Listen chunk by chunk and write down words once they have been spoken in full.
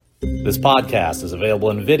This podcast is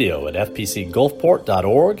available in video at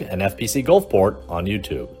fpcgulfport.org and FPC Gulfport on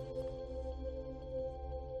YouTube.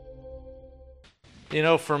 You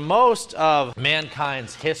know, for most of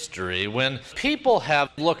mankind's history, when people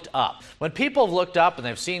have looked up, and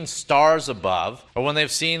they've seen stars above, or when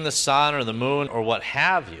they've seen the sun or the moon or what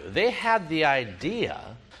have you, they had the idea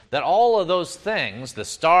that all of those things, the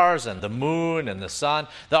stars and the moon and the sun,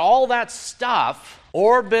 that all that stuff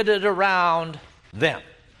orbited around them.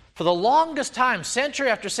 For the longest time, century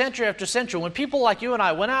after century after century, when people like you and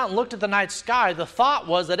I went out and looked at the night sky, the thought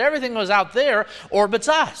was that everything was out there orbits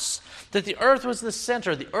us. That the earth was the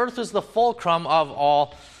center, the earth was the fulcrum of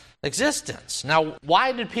all existence. Now,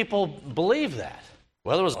 why did people believe that?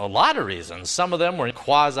 Well, there was a lot of reasons. Some of them were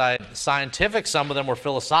quasi-scientific, some of them were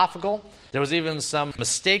philosophical. There was even some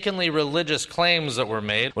mistakenly religious claims that were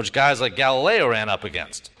made, which guys like Galileo ran up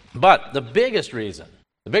against. But the biggest reason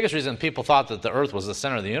people thought that the earth was the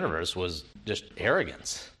center of the universe was just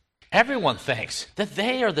arrogance. Everyone thinks that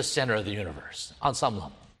they are the center of the universe on some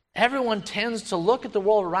level. Everyone tends to look at the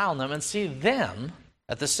world around them and see them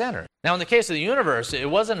at the center. Now, in the case of the universe, it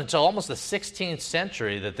wasn't until almost the 16th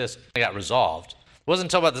century that this got resolved. It wasn't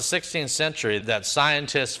until about the 16th century that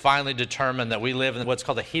scientists finally determined that we live in what's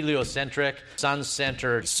called a heliocentric,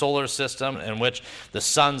 sun-centered solar system in which the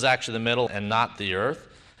sun's actually the middle and not the earth.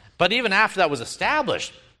 But even after that was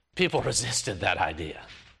established, people resisted that idea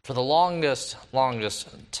for the longest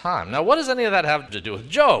time. Now, what does any of that have to do with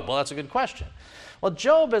Job? Well, that's a good question. Well,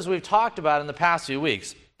 Job, as we've talked about in the past few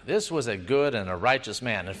weeks, this was a good and a righteous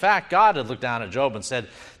man. In fact, God had looked down at Job and said,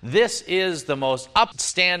 this is the most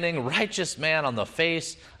upstanding, righteous man on the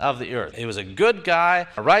face of the earth. He was a good guy,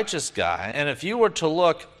 a righteous guy, and if you were to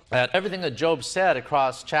look at everything that Job said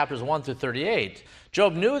across chapters 1 through 38,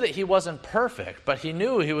 Job knew that he wasn't perfect, but he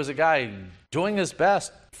knew he was a guy doing his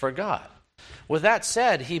best for God. With that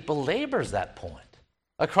said, he belabors that point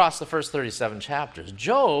across the first 37 chapters.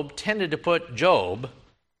 Job tended to put Job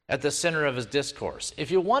at the center of his discourse.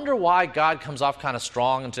 If you wonder why God comes off kind of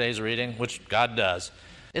strong in today's reading, which God does,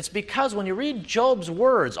 it's because when you read Job's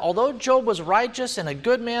words, although Job was righteous and a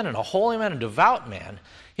good man and a holy man and devout man,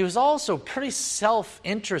 he was also pretty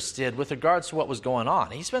self-interested with regards to what was going on.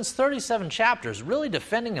 He spends 37 chapters really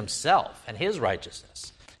defending himself and his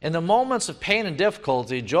righteousness. In the moments of pain and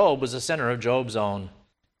difficulty, Job was the center of Job's own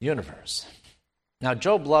universe. Now,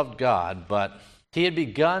 Job loved God, but he had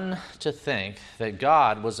begun to think that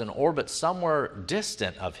God was in orbit somewhere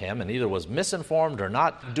distant of him and either was misinformed or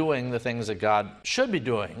not doing the things that God should be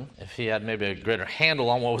doing if he had maybe a greater handle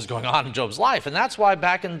on what was going on in Job's life. And that's why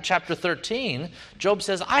back in chapter 13, Job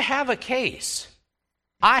says, I have a case.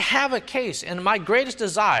 I have a case, and my greatest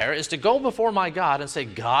desire is to go before my God and say,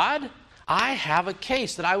 God, I have a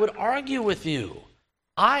case that I would argue with you.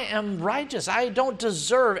 I am righteous. I don't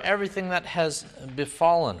deserve everything that has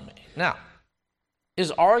befallen me. Now, is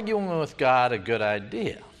arguing with God a good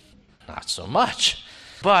idea? Not so much.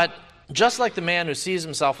 But just like the man who sees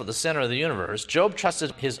himself at the center of the universe, Job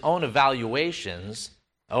trusted his own evaluations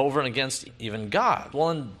over and against even God. Well,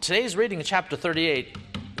 in today's reading in chapter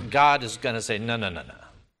 38, God is going to say, no.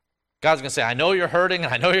 God's going to say, I know you're hurting,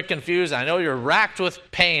 and I know you're confused, and I know you're racked with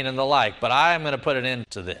pain and the like, but I'm going to put an end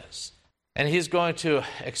to this. And he's going to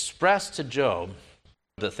express to Job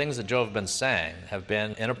the things that Job has been saying have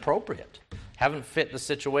been inappropriate, haven't fit the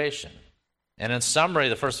situation. And in summary,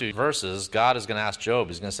 the first few verses, God is going to ask Job,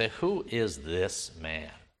 he's going to say, who is this man?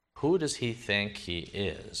 Who does he think he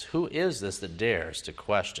is? Who is this that dares to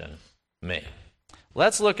question me?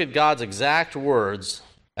 Let's look at God's exact words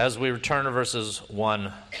as we return to verses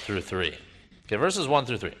 1 through 3. Okay, verses 1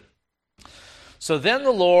 through 3. So then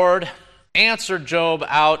the Lord answered Job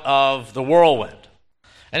out of the whirlwind.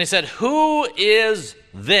 And he said, who is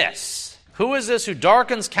this? Who is this who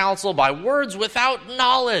darkens counsel by words without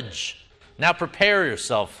knowledge? Now prepare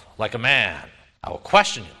yourself like a man. I will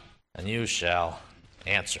question you, and you shall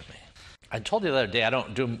answer me. I told you the other day I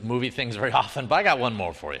don't do movie things very often, but I got one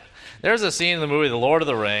more for you. There's a scene in the movie The Lord of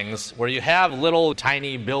the Rings where you have little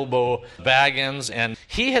tiny Bilbo Baggins, and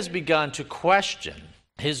he has begun to question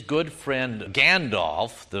his good friend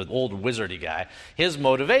Gandalf, the old wizardy guy, his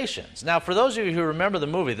motivations. Now, for those of you who remember the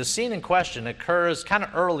movie, the scene in question occurs kind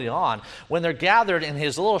of early on when they're gathered in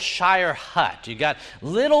his little Shire hut. You got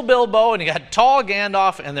little Bilbo and you got tall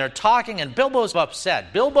Gandalf, and they're talking, and Bilbo's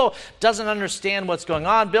upset. Bilbo doesn't understand what's going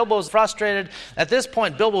on. Bilbo's frustrated. At this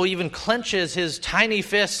point, Bilbo even clenches his tiny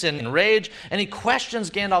fists in rage, and he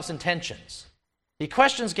questions Gandalf's intentions. He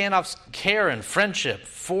questions Gandalf's care and friendship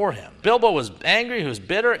for him. Bilbo was angry, he was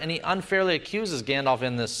bitter, and he unfairly accuses Gandalf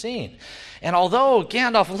in this scene. And although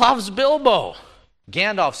Gandalf loves Bilbo,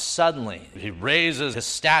 Gandalf suddenly, he raises, his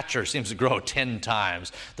stature seems to grow 10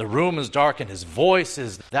 times. The room is darkened, his voice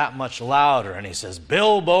is that much louder, and he says,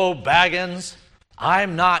 Bilbo Baggins,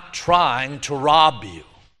 I'm not trying to rob you.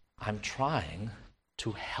 I'm trying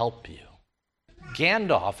to help you.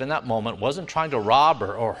 Gandalf, in that moment, wasn't trying to rob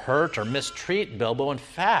or hurt or mistreat Bilbo. In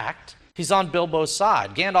fact, he's on Bilbo's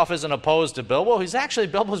side. Gandalf isn't opposed to Bilbo. He's actually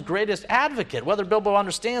Bilbo's greatest advocate, whether Bilbo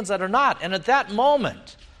understands that or not. And at that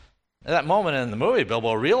moment in the movie,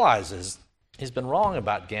 Bilbo realizes he's been wrong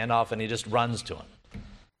about Gandalf, and he just runs to him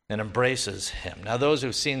and embraces him. Now, those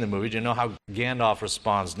who've seen the movie, do you know how Gandalf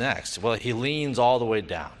responds next? Well, he leans all the way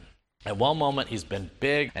down. At one moment, he's been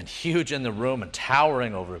big and huge in the room and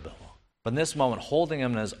towering over Bilbo. But in this moment, holding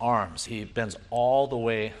him in his arms, he bends all the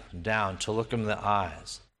way down to look him in the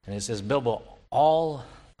eyes. And he says, Bilbo, all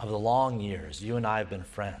of the long years, you and I have been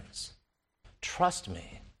friends. Trust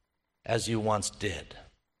me as you once did.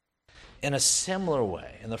 In a similar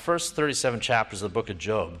way, in the first 37 chapters of the book of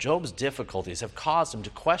Job, Job's difficulties have caused him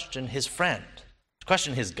to question his friend, to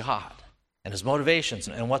question his God and his motivations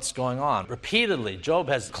and what's going on. Repeatedly, Job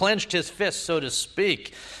has clenched his fist, so to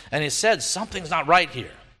speak, and he said, something's not right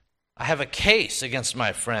here. I have a case against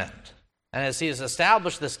my friend. And as he has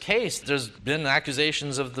established this case, there's been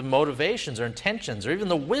accusations of the motivations or intentions or even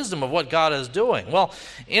the wisdom of what God is doing. Well,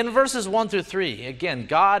 in verses 1 through 3, again,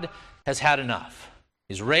 God has had enough.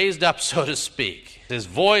 He's raised up, so to speak. His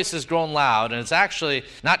voice has grown loud, and it's actually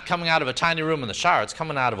not coming out of a tiny room in the Shire. It's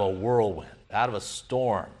coming out of a whirlwind, out of a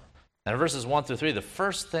storm. And in verses 1 through 3, the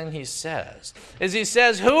first thing he says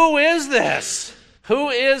is who is this? Who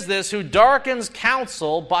is this who darkens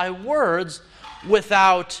counsel by words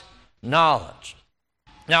without knowledge?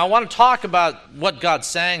 Now, I want to talk about what God's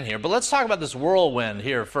saying here, but let's talk about this whirlwind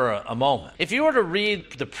here for a moment. If you were to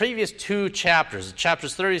read the previous two chapters,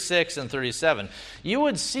 chapters 36 and 37, you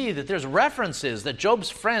would see that there's references that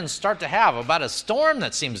Job's friends start to have about a storm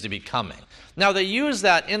that seems to be coming. Now, they use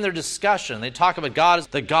that in their discussion. They talk about God as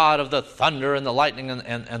the God of the thunder and the lightning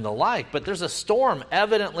and the like, but there's a storm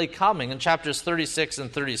evidently coming in chapters 36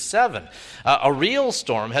 and 37. A real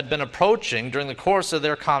storm had been approaching during the course of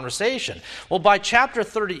their conversation. Well, by chapter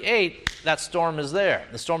 38, that storm is there.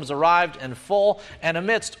 The storm has arrived in full, and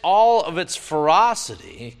amidst all of its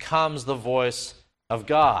ferocity comes the voice of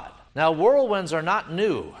God. Now, whirlwinds are not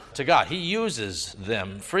new to God. He uses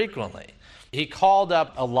them frequently. He called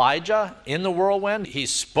up Elijah in the whirlwind. He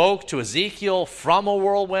spoke to Ezekiel from a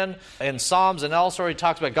whirlwind. In Psalms and elsewhere, he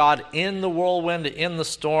talks about God in the whirlwind, in the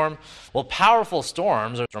storm. Well, powerful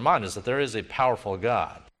storms remind us that there is a powerful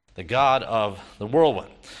God, the God of the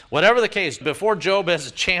whirlwind. Whatever the case, before Job has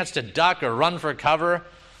a chance to duck or run for cover,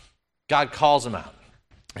 God calls him out.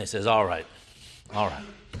 He says, all right,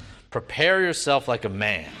 prepare yourself like a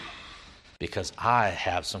man, because I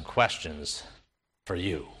have some questions for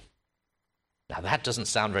you. Now, that doesn't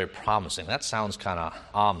sound very promising. That sounds kind of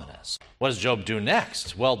ominous. What does Job do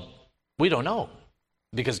next? Well, we don't know,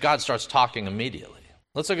 because God starts talking immediately.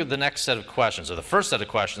 Let's look at the next set of questions, or the first set of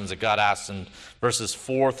questions that God asks in verses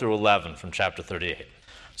 4 through 11 from chapter 38.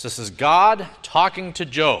 So this is God talking to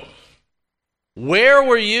Job. Where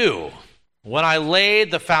were you when I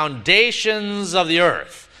laid the foundations of the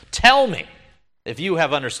earth? Tell me if you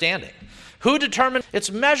have understanding. Who determined its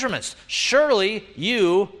measurements? Surely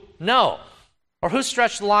you know. Or who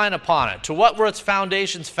stretched the line upon it? To what were its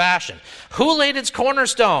foundations fashioned? Who laid its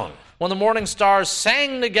cornerstone when the morning stars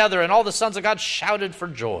sang together and all the sons of God shouted for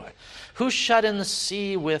joy? Who shut in the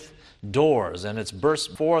sea with doors and its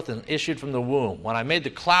burst forth and issued from the womb? When I made the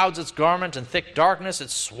clouds its garment and thick darkness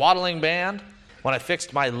its swaddling band? When I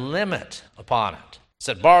fixed my limit upon it,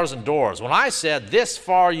 set bars and doors? When I said, this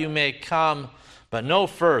far you may come, but no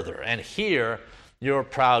further, and here your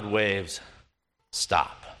proud waves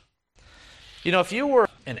stop. You know, if you were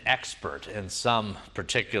an expert in some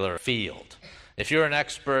particular field, if you're an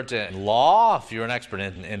expert in law, if you're an expert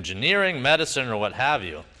in engineering, medicine, or what have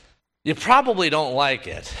you, you probably don't like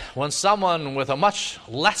it when someone with a much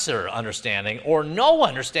lesser understanding or no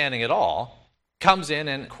understanding at all comes in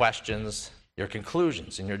and questions your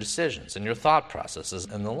conclusions and your decisions and your thought processes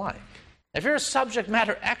and the like. If you're a subject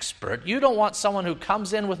matter expert, you don't want someone who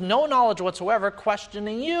comes in with no knowledge whatsoever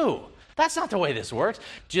questioning you. That's not the way this works.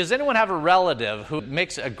 Does anyone have a relative who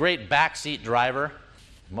makes a great backseat driver?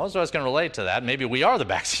 Most of us can relate to that. Maybe we are the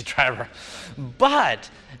backseat driver. But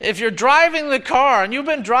if you're driving the car and you've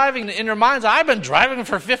been driving in your mind's eye, I've been driving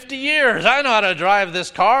for 50 years. I know how to drive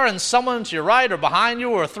this car. And someone to your right or behind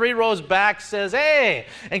you or 3 rows back says, hey,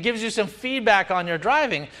 and gives you some feedback on your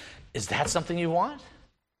driving. Is that something you want?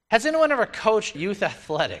 Has anyone ever coached youth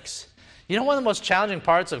athletics? You know, one of the most challenging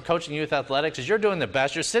parts of coaching youth athletics is you're doing the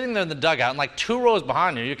best. You're sitting there in the dugout, and like 2 rows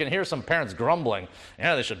behind you, you can hear some parents grumbling.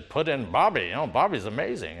 Yeah, they should put in Bobby. You know, Bobby's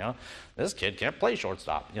amazing. You know, this kid can't play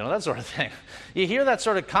shortstop. You know, that sort of thing. You hear that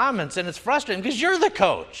sort of comments, and it's frustrating because you're the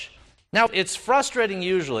coach. Now, it's frustrating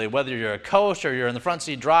usually, whether you're a coach or you're in the front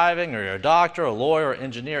seat driving or you're a doctor, a lawyer, or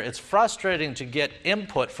engineer, it's frustrating to get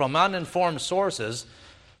input from uninformed sources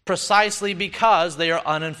precisely because they are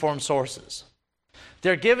uninformed sources.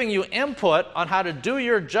 They're giving you input on how to do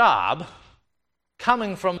your job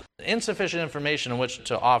coming from insufficient information in which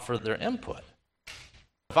to offer their input.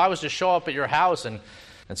 If I was to show up at your house and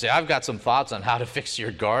say, I've got some thoughts on how to fix your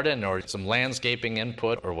garden or some landscaping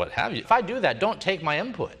input or what have you, if I do that, don't take my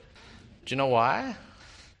input. Do you know why?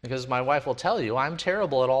 Because my wife will tell you I'm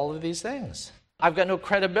terrible at all of these things. I've got no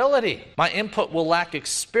credibility. My input will lack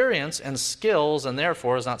experience and skills, and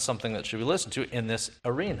therefore is not something that should be listened to in this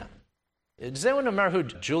arena. Does anyone remember who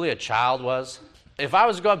Julia Child was? If I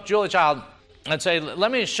was to go up to Julia Child and say, let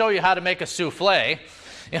me show you how to make a souffle,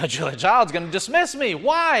 Julia Child's going to dismiss me.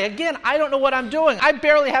 Why? Again, I don't know what I'm doing. I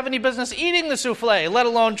barely have any business eating the souffle, let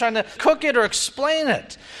alone trying to cook it or explain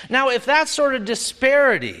it. Now, if that sort of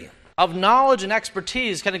disparity of knowledge and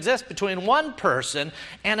expertise can exist between one person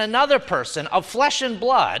and another person of flesh and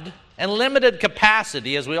blood and limited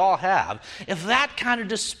capacity, as we all have, if that kind of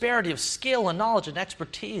disparity of skill and knowledge and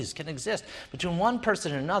expertise can exist between one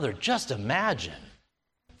person and another, just imagine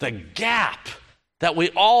the gap that we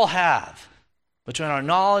all have between our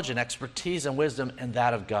knowledge and expertise and wisdom and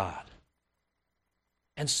that of God.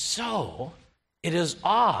 And so, it is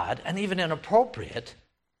odd and even inappropriate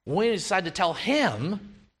when we decide to tell him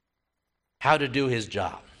how to do his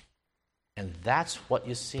job. And that's what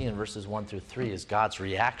you see in verses 1 through 3 is God's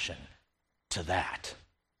reaction to that.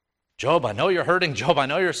 Job, I know you're hurting. Job, I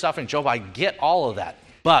know you're suffering. Job, I get all of that.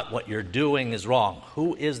 But what you're doing is wrong.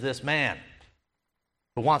 Who is this man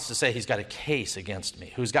who wants to say he's got a case against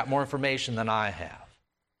me, who's got more information than I have,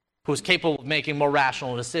 who's capable of making more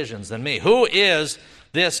rational decisions than me? Who is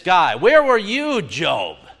this guy? Where were you,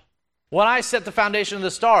 Job, when I set the foundation of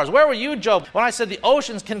the stars? Where were you, Job, when I said the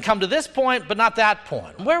oceans can come to this point but not that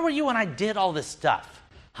point? Where were you when I did all this stuff?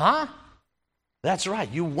 Huh? That's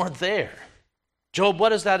right, you weren't there. Job, what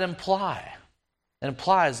does that imply? It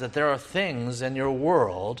implies that there are things in your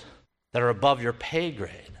world that are above your pay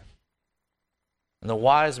grade. And the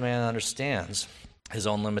wise man understands his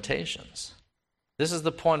own limitations. This is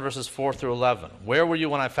the point, verses 4 through 11. Where were you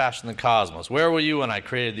when I fashioned the cosmos? Where were you when I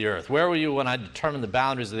created the earth? Where were you when I determined the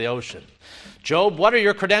boundaries of the ocean? Job, what are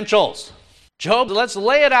your credentials? Job, let's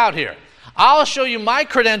lay it out here. I'll show you my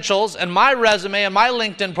credentials and my resume and my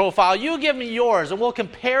LinkedIn profile. You give me yours, and we'll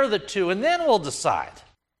compare the two, and then we'll decide.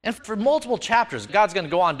 And for multiple chapters, God's going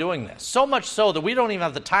to go on doing this. So much so that we don't even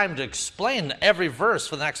have the time to explain every verse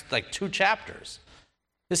for the next 2 chapters.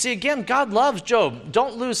 You see, again, God loves Job.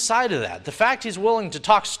 Don't lose sight of that. The fact he's willing to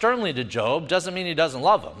talk sternly to Job doesn't mean he doesn't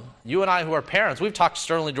love him. You and I who are parents, we've talked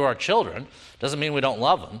sternly to our children. Doesn't mean we don't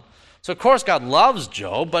love them. So, of course, God loves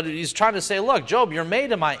Job, but he's trying to say, look, Job, you're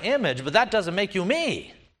made in my image, but that doesn't make you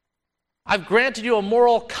me. I've granted you a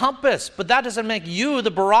moral compass, but that doesn't make you the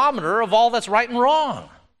barometer of all that's right and wrong.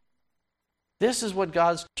 This is what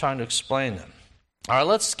God's trying to explain to him. All right,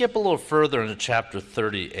 let's skip a little further into chapter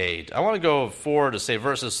 38. I want to go forward to say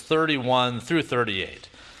verses 31 through 38.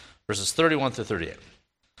 Verses 31 through 38.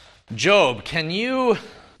 Job, can you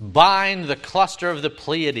bind the cluster of the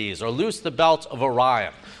Pleiades or loose the belt of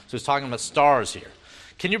Orion? So he's talking about stars here.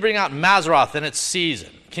 Can you bring out Mazzaroth in its season?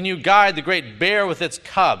 Can you guide the great bear with its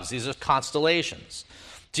cubs? These are constellations.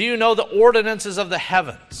 Do you know the ordinances of the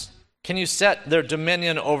heavens? Can you set their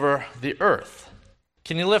dominion over the earth?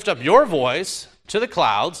 Can you lift up your voice to the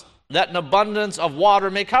clouds, that an abundance of water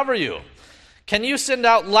may cover you? Can you send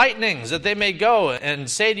out lightnings that they may go and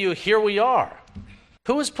say to you, here we are?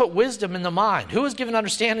 Who has put wisdom in the mind? Who has given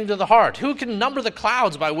understanding to the heart? Who can number the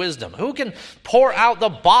clouds by wisdom? Who can pour out the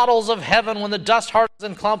bottles of heaven when the dust hardens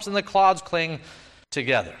in clumps and the clouds cling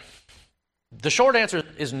together? The short answer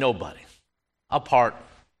is nobody, apart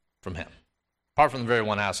from him, apart from the very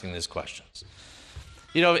one asking these questions.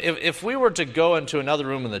 You know, if we were to go into another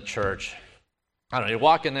room in the church, I don't know, you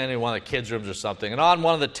walk in any one of the kids' rooms or something, and on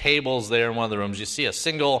one of the tables there in one of the rooms, you see a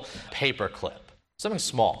single paper clip. Something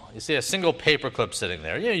small. You see a single paper clip sitting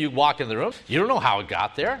there. You walk in the room. You don't know how it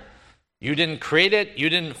got there. You didn't create it. You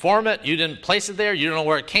didn't form it. You didn't place it there. You don't know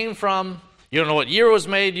where it came from. You don't know what year it was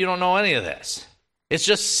made. You don't know any of this. It's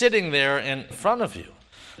just sitting there in front of you.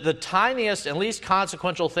 The tiniest and least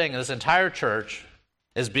consequential thing in this entire church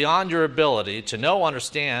is beyond your ability to know,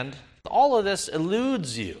 understand All of this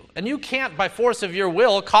eludes you. And you can't, by force of your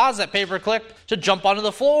will, cause that paperclip to jump onto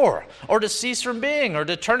the floor or to cease from being or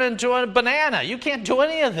to turn into a banana. You can't do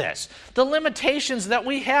any of this. The limitations that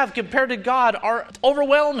we have compared to God are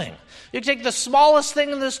overwhelming. You take the smallest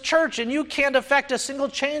thing in this church and you can't affect a single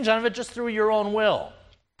change out of it just through your own will.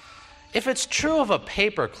 If it's true of a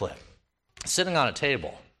paperclip sitting on a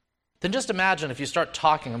table, then just imagine if you start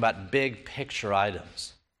talking about big picture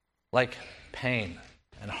items like pain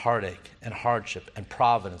and heartache and hardship and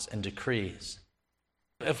providence and decrees.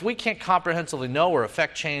 If we can't comprehensively know or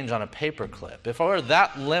affect change on a paperclip, if we're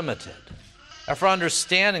that limited, if our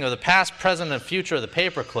understanding of the past, present, and future of the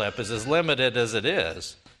paperclip is as limited as it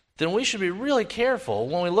is, then we should be really careful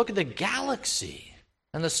when we look at the galaxy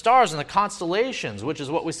and the stars and the constellations, which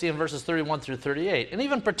is what we see in verses 31 through 38, and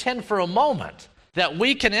even pretend for a moment that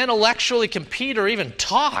we can intellectually compete or even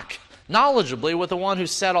talk knowledgeably with the one who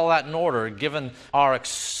set all that in order, given our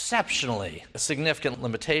exceptionally significant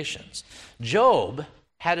limitations. Job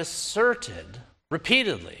had asserted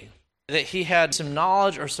repeatedly that he had some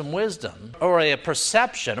knowledge or some wisdom or a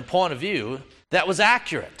perception, a point of view that was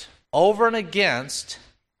accurate over and against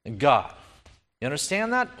God. You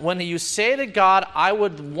understand that? When you say to God, I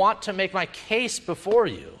would want to make my case before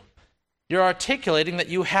you, you're articulating that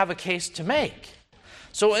you have a case to make.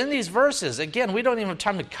 So in these verses, again, we don't even have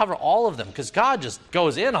time to cover all of them because God just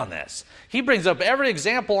goes in on this. He brings up every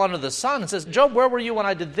example under the sun and says, Job, where were you when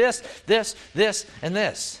I did this, this, this, and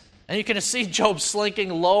this? And you can see Job slinking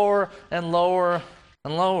lower and lower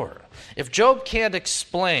and lower. If Job can't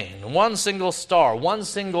explain one single star, one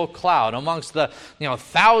single cloud amongst the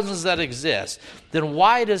thousands that exist, then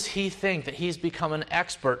why does he think that he's become an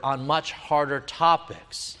expert on much harder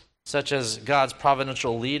topics, such as God's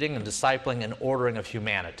providential leading and discipling and ordering of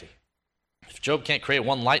humanity? If Job can't create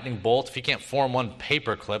one lightning bolt, if he can't form one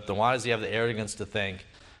paperclip, then why does he have the arrogance to think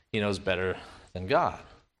he knows better than God?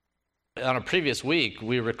 On a previous week,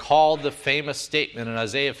 we recalled the famous statement in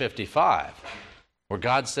Isaiah 55, where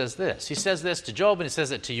God says this. He says this to Job, and he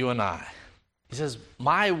says it to you and I. He says,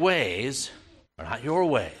 my ways are not your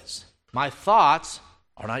ways. My thoughts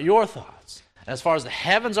are not your thoughts. As far as the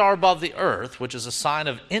heavens are above the earth, which is a sign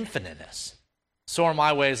of infiniteness, so are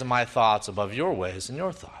my ways and my thoughts above your ways and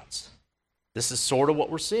your thoughts. This is sort of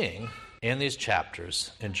what we're seeing in these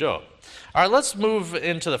chapters in Job. All right, let's move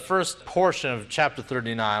into the first portion of chapter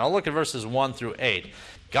 39. I'll look at verses 1 through 8.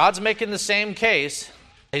 God's making the same case.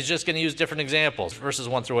 He's just going to use different examples, verses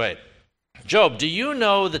 1 through 8. Job, do you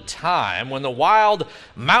know the time when the wild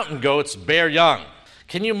mountain goats bear young?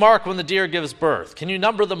 Can you mark when the deer gives birth? Can you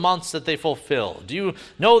number the months that they fulfill? Do you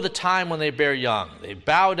know the time when they bear young? They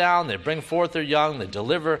bow down, they bring forth their young, they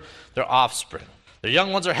deliver their offspring. Their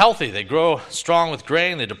young ones are healthy, they grow strong with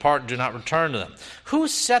grain, they depart and do not return to them. Who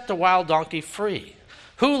set the wild donkey free?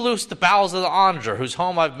 Who loosed the bowels of the onager, whose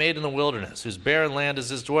home I've made in the wilderness, whose barren land is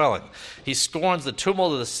his dwelling? He scorns the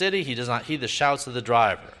tumult of the city, he does not heed the shouts of the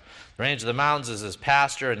driver. The range of the mountains is his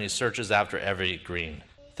pasture, and he searches after every green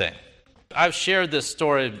thing. I've shared this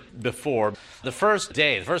story before. The first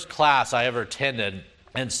class I ever attended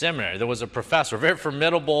in seminary, there was a professor, a very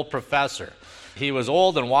formidable professor. He was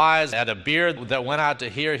old and wise, had a beard that went out to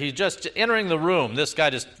here. He just entering the room. This guy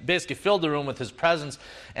just basically filled the room with his presence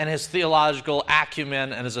and his theological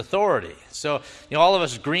acumen and his authority. So, all of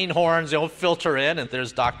us greenhorns, filter in, and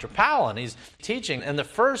there's Dr. Powell, and he's teaching. And the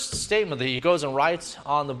first statement that he goes and writes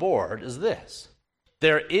on the board is this: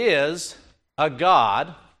 there is a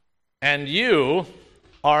God, and you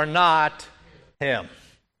are not him.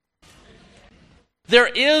 There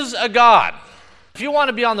is a God. If you want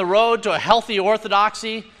to be on the road to a healthy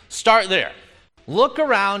orthodoxy, start there. Look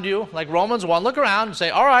around you, like Romans 1, look around and say,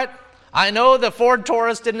 all right, I know the Ford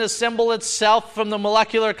Taurus didn't assemble itself from the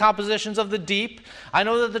molecular compositions of the deep. I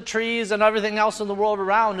know that the trees and everything else in the world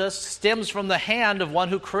around us stems from the hand of one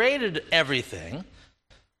who created everything.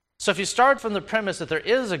 So if you start from the premise that there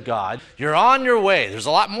is a God, you're on your way. There's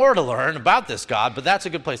a lot more to learn about this God, but that's a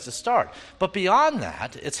good place to start. But beyond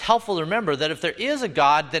that, it's helpful to remember that if there is a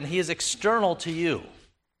God, then he is external to you.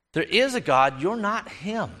 There is a God, you're not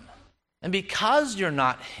him. And because you're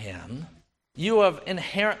not him, you have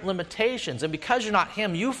inherent limitations. And because you're not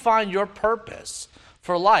him, you find your purpose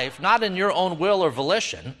for life, not in your own will or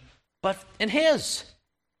volition, but in his.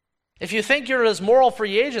 If you think you're this moral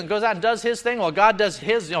free agent that goes out and does his thing while God does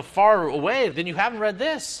his far away, then you haven't read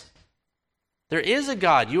this. There is a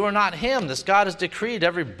God. You are not him. This God has decreed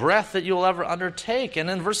every breath that you'll ever undertake. And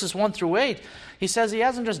in verses 1 through 8, he says he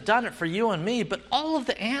hasn't just done it for you and me, but all of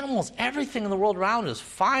the animals, everything in the world around us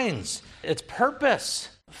finds its purpose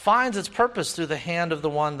through the hand of the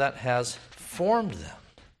one that has formed them.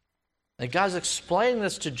 And God's explaining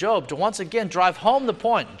this to Job to once again drive home the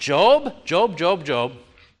point. Job,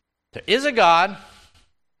 there is a God,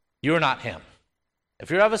 you are not him.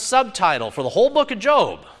 If you have a subtitle for the whole book of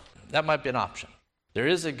Job, that might be an option. There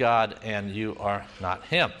is a God, and you are not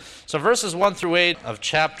him. So verses 1 through 8 of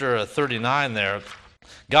chapter 39 there,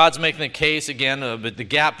 God's making the case again of the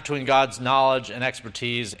gap between God's knowledge and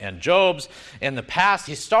expertise and Job's. In the past,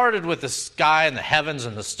 he started with the sky and the heavens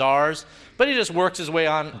and the stars, but he just works his way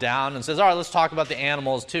on down and says, all right, let's talk about the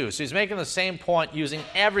animals too. So he's making the same point using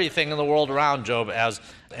everything in the world around Job as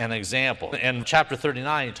an example. In chapter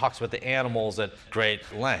 39, he talks about the animals at great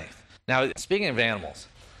length. Now, speaking of animals,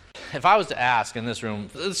 if I was to ask in this room,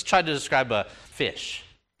 let's try to describe a fish.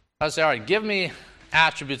 I would say, all right, give me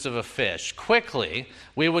attributes of a fish. Quickly,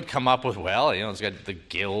 we would come up with, well, it's got the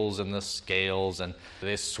gills and the scales, and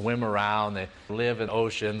they swim around, they live in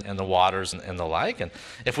oceans and the waters and the like. And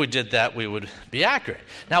if we did that, we would be accurate.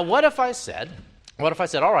 Now, what if I said,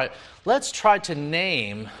 all right, let's try to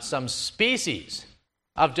name some species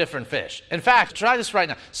of different fish. In fact, try this right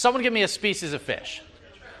now. Someone give me a species of fish.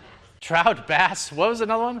 Trout, bass, what was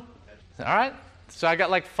another one? All right, so I got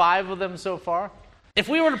like 5 of them so far. If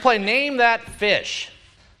we were to play Name That Fish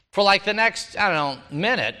for like the next,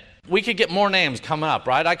 minute, we could get more names coming up,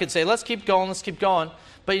 right? I could say, let's keep going.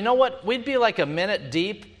 But you know what? We'd be like a minute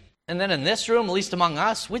deep, and then in this room, at least among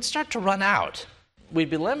us, we'd start to run out. We'd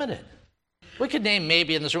be limited. We could name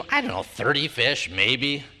maybe in this room, 30 fish,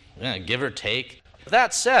 maybe, give or take.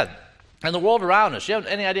 That said, in the world around us, you have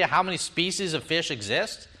any idea how many species of fish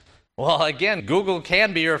exist? Well, again, Google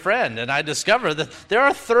can be your friend, and I discovered that there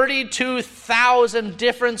are 32,000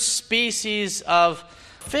 different species of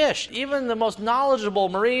fish. Even the most knowledgeable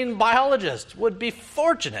marine biologist would be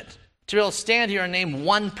fortunate to be able to stand here and name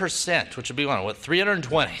 1%, which would be,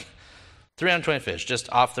 320? 320 fish, just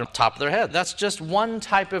off the top of their head. That's just one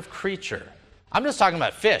type of creature. I'm just talking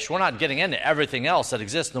about fish. We're not getting into everything else that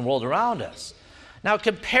exists in the world around us. Now,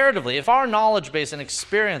 comparatively, if our knowledge base and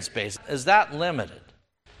experience base is that limited,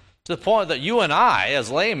 to the point that you and I,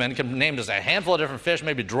 as laymen, can name just a handful of different fish,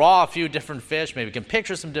 maybe draw a few different fish, maybe can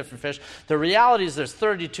picture some different fish. The reality is there's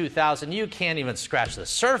 32,000. You can't even scratch the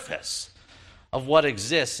surface of what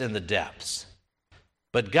exists in the depths.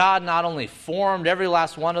 But God not only formed every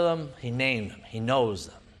last one of them, he named them. He knows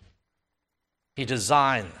them. He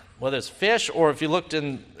designed them. Whether it's fish or if you looked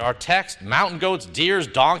in our text, mountain goats, deers,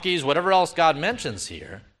 donkeys, whatever else God mentions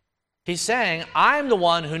here, he's saying, I'm the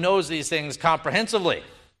one who knows these things comprehensively.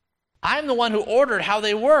 I'm the one who ordered how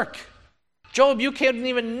they work. Job, you can't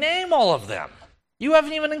even name all of them. You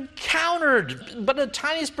haven't even encountered but a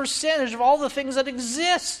tiniest percentage of all the things that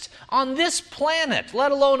exist on this planet,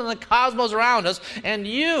 let alone in the cosmos around us. And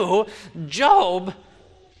you, Job,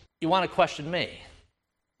 you want to question me.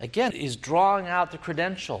 Again, he's drawing out the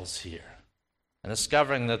credentials here and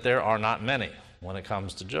discovering that there are not many when it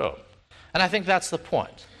comes to Job. And I think that's the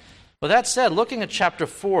point. With that said, looking at chapter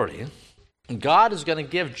 40, God is going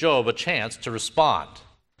to give Job a chance to respond.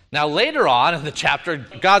 Now, later on in the chapter,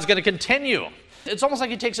 God's going to continue. It's almost like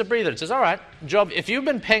he takes a breather. He says, all right, Job, if you've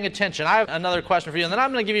been paying attention, I have another question for you, and then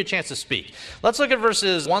I'm going to give you a chance to speak. Let's look at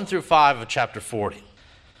verses 1 through 5 of chapter 40.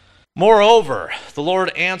 Moreover, the Lord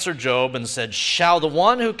answered Job and said, shall the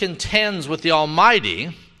one who contends with the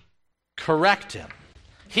Almighty correct him?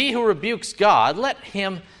 He who rebukes God, let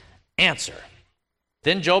him answer.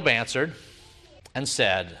 Then Job answered and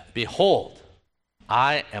said, behold,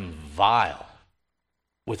 I am vile.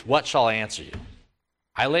 With what shall I answer you?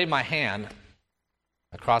 I lay my hand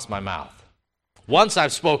across my mouth. Once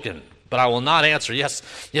I've spoken, but I will not answer. Yes,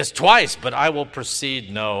 twice, but I will proceed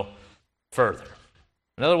no further.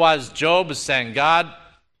 In other words, Job is saying, God,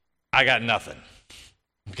 I got nothing.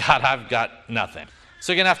 God, I've got nothing.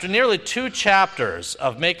 So again, after nearly 2 chapters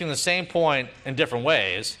of making the same point in different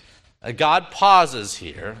ways, God pauses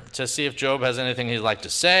here to see if Job has anything he'd like to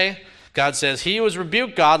say. God says, he who has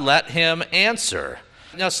rebuked God, let him answer.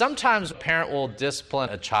 Now, sometimes a parent will discipline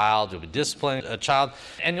a child, you'll be disciplining a child,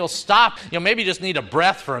 and you'll stop. Maybe you just need a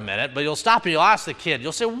breath for a minute, but you'll stop and you'll ask the kid,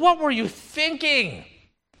 you'll say, what were you thinking?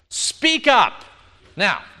 Speak up.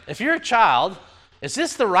 Now, if you're a child, is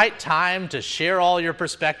this the right time to share all your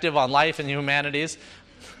perspective on life and the humanities?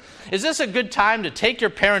 Is this a good time to take your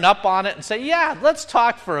parent up on it and say, yeah, let's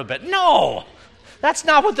talk for a bit? No, that's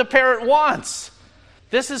not what the parent wants.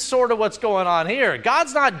 This is sort of what's going on here.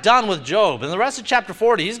 God's not done with Job. In the rest of chapter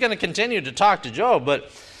 40, he's going to continue to talk to Job, but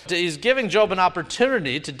he's giving Job an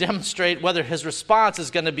opportunity to demonstrate whether his response is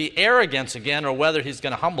going to be arrogance again or whether he's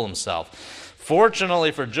going to humble himself.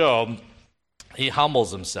 Fortunately for Job, He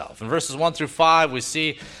humbles himself. In verses 1 through 5, we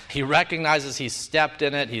see he recognizes he's stepped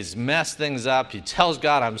in it. He's messed things up. He tells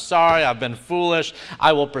God, I'm sorry, I've been foolish.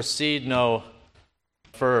 I will proceed no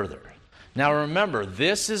further. Now remember,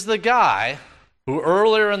 this is the guy who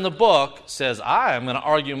earlier in the book says, I am going to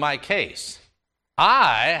argue my case.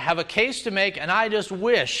 I have a case to make, and I just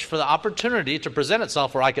wish for the opportunity to present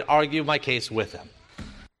itself where I could argue my case with him.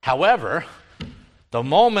 However, the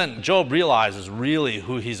moment Job realizes really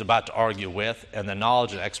who he's about to argue with and the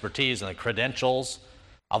knowledge and expertise and the credentials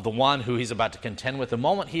of the one who he's about to contend with, the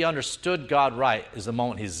moment he understood God right is the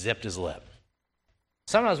moment he zipped his lip.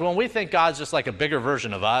 Sometimes when we think God's just like a bigger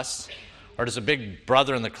version of us, or just a big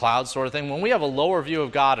brother in the clouds sort of thing, when we have a lower view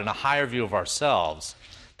of God and a higher view of ourselves,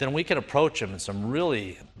 then we can approach him in some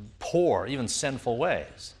really poor, even sinful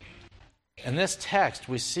ways. In this text,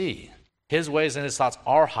 we see his ways and his thoughts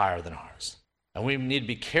are higher than ours. And we need to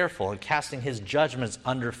be careful in casting his judgments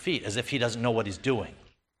under feet as if he doesn't know what he's doing.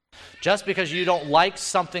 Just because you don't like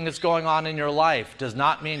something that's going on in your life does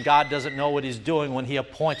not mean God doesn't know what he's doing when he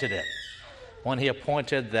appointed it, when he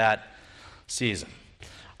appointed that season.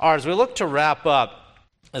 All right, as we look to wrap up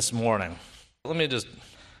this morning, let me just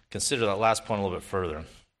consider that last point a little bit further.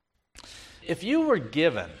 If you were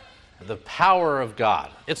given the power of God,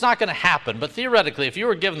 it's not going to happen, but theoretically, if you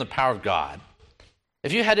were given the power of God,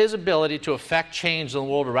 if you had his ability to affect change in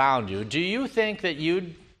the world around you, do you think that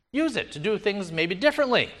you'd use it to do things maybe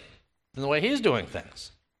differently than the way he's doing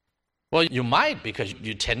things? Well, you might, because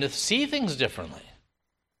you tend to see things differently.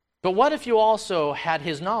 But what if you also had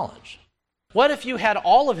his knowledge? What if you had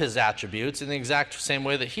all of his attributes in the exact same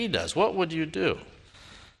way that he does? What would you do?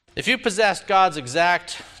 If you possessed God's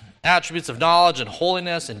exact attributes of knowledge and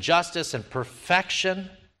holiness and justice and perfection,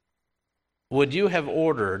 would you have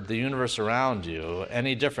ordered the universe around you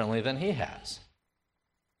any differently than he has?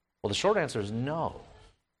 Well, the short answer is no.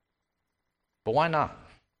 But why not?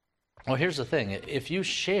 Well, here's the thing. If you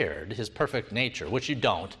shared his perfect nature, which you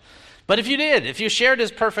don't, but if you did, if you shared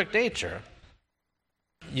his perfect nature,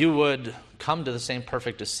 you would come to the same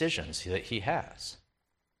perfect decisions that he has.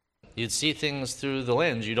 You'd see things through the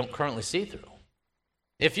lens you don't currently see through.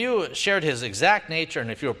 If you shared his exact nature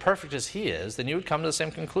and if you were perfect as he is, then you would come to the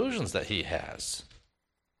same conclusions that he has.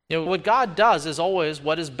 You know, what God does is always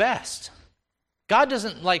what is best. God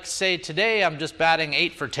doesn't like say, today I'm just batting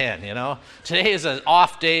 8 for 10, you know. Today is an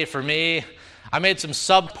off day for me. I made some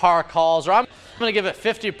subpar calls, or I'm going to give it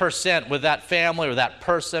 50% with that family or that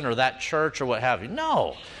person or that church or what have you.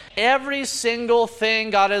 No. Every single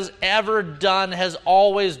thing God has ever done has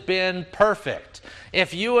always been perfect.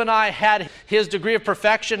 If you and I had his degree of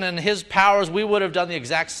perfection and his powers, we would have done the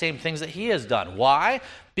exact same things that he has done. Why?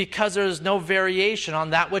 Because there is no variation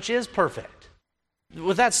on that which is perfect.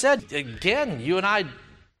 With that said, again, you and I,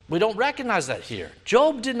 we don't recognize that here.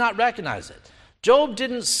 Job did not recognize it. Job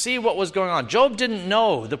didn't see what was going on. Job didn't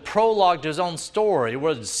know the prologue to his own story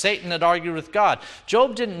where Satan had argued with God.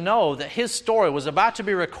 Job didn't know that his story was about to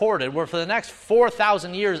be recorded where for the next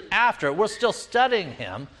 4,000 years after, we're still studying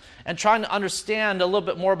him and trying to understand a little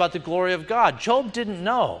bit more about the glory of God. Job didn't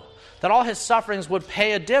know that all his sufferings would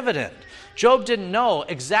pay a dividend. Job didn't know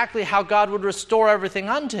exactly how God would restore everything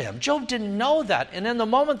unto him. Job didn't know that. And in the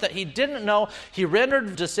moment that he didn't know, he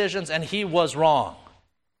rendered decisions and he was wrong.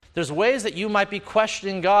 There's ways that you might be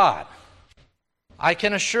questioning God. I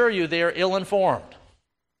can assure you they are ill-informed.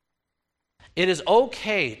 It is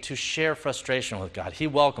okay to share frustration with God. He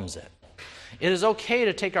welcomes it. It is okay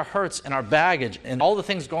to take our hurts and our baggage and all the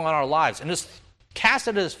things going on in our lives and just cast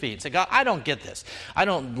it at his feet and say, God, I don't get this. I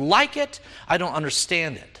don't like it. I don't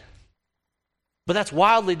understand it. But that's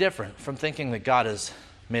wildly different from thinking that God has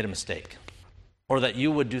made a mistake or that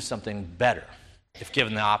you would do something better if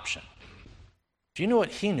given the option. If you knew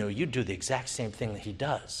what he knew, you'd do the exact same thing that he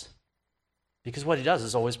does. Because what he does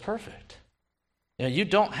is always perfect. You know, you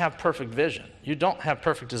don't have perfect vision. You don't have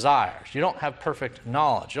perfect desires. You don't have perfect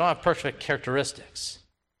knowledge. You don't have perfect characteristics.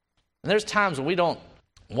 And there's times when we don't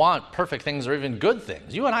want perfect things or even good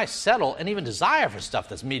things. You and I settle and even desire for stuff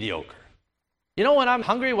that's mediocre. You know when I'm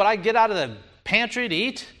hungry, what I get out of the pantry to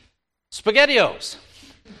eat? SpaghettiOs.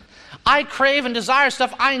 I crave and desire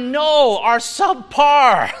stuff I know are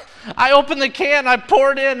subpar. I open the can, I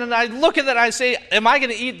pour it in, and I look at it and I say, am I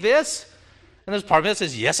going to eat this? And there's part of me that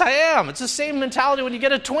says, yes, I am. It's the same mentality when you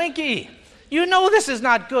get a Twinkie. You know this is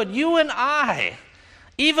not good. You and I,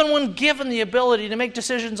 even when given the ability to make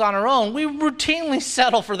decisions on our own, we routinely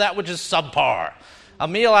settle for that which is subpar. A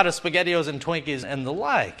meal out of SpaghettiOs and Twinkies and the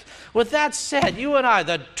like. With that said, you and I,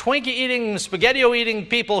 the Twinkie-eating, SpaghettiO-eating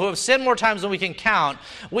people who have sinned more times than we can count,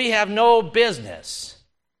 we have no business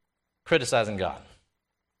criticizing God.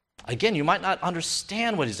 Again, you might not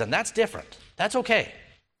understand what he's done. That's different. That's okay.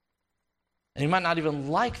 And you might not even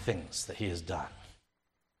like things that he has done.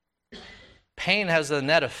 Pain has the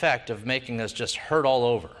net effect of making us just hurt all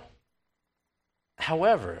over.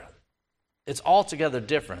 However, it's altogether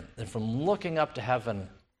different than from looking up to heaven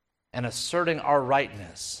and asserting our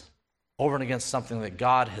rightness over and against something that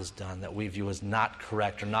God has done that we view as not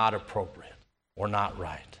correct or not appropriate or not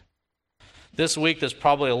right. This week, there's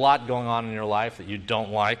probably a lot going on in your life that you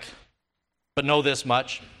don't like, but know this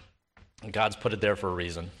much, and God's put it there for a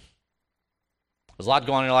reason. There's a lot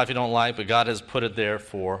going on in your life you don't like, but God has put it there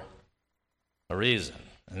for a reason.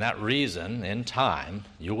 And that reason, in time,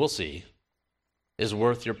 you will see, is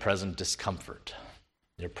worth your present discomfort,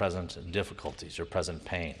 your present difficulties, your present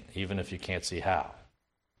pain, even if you can't see how.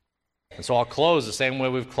 And so I'll close the same way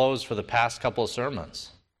we've closed for the past couple of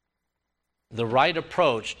sermons. The right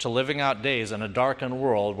approach to living out days in a darkened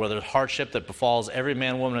world where there's hardship that befalls every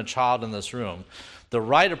man, woman, and child in this room, the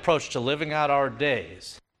right approach to living out our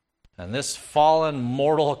days and this fallen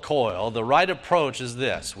mortal coil, the right approach is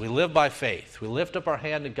this. We live by faith. We lift up our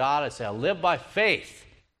hand to God and say, I live by faith,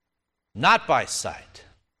 not by sight.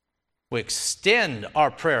 We extend our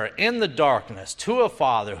prayer in the darkness to a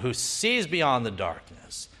Father who sees beyond the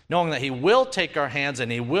darkness, knowing that he will take our hands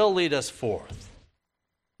and he will lead us forth.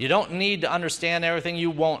 You don't need to understand everything. You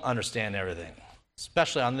won't understand everything,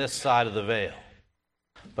 especially on this side of the veil.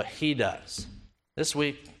 But he does. This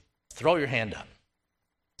week, throw your hand up.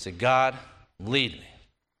 Say, God, lead me,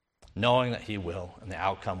 knowing that he will, and the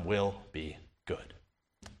outcome will be good.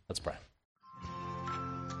 Let's pray.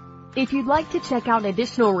 If you'd like to check out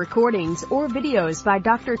additional recordings or videos by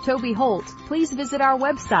Dr. Toby Holt, please visit our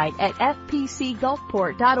website at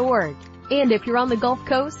fpcgulfport.org. And if you're on the Gulf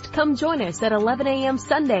Coast, come join us at 11 a.m.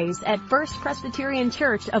 Sundays at First Presbyterian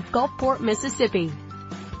Church of Gulfport, Mississippi.